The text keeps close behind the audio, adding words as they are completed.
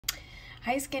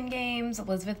Hi Skin Games,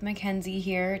 Elizabeth Mackenzie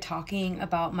here talking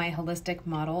about my holistic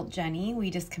model, Jenny.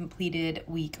 We just completed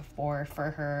week 4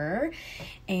 for her,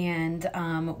 and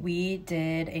we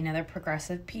did another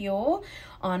progressive peel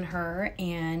on her,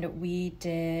 and we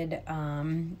did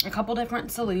a couple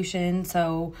different solutions.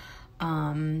 So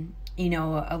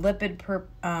a lipid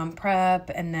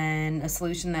prep, and then a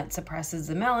solution that suppresses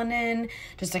the melanin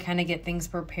just to kind of get things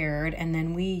prepared. And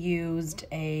then we used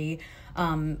a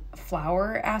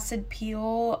flower acid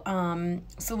peel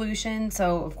solution.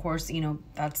 So of course,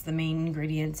 that's the main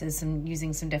ingredients, is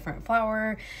using some different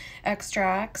flower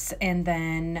extracts. And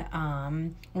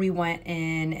then we went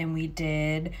in and we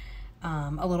did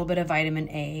a little bit of vitamin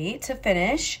A to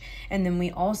finish. And then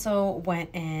we also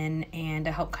went in and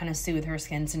to help kind of soothe her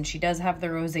skin, since she does have the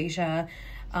rosacea.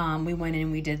 We went in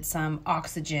and we did some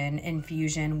oxygen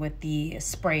infusion with the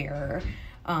sprayer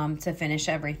to finish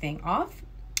everything off.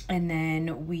 And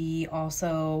then we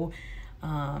also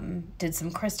did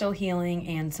some crystal healing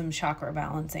and some chakra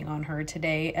balancing on her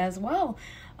today as well.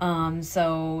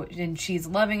 And she's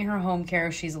loving her home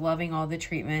care. She's loving all the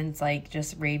treatments, like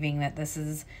just raving that this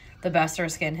is the best her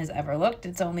skin has ever looked.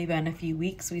 It's only been a few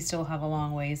weeks. We still have a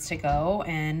long ways to go,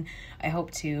 and I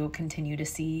hope to continue to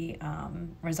see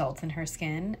results in her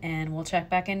skin, and we'll check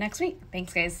back in next week.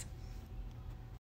 Thanks, guys.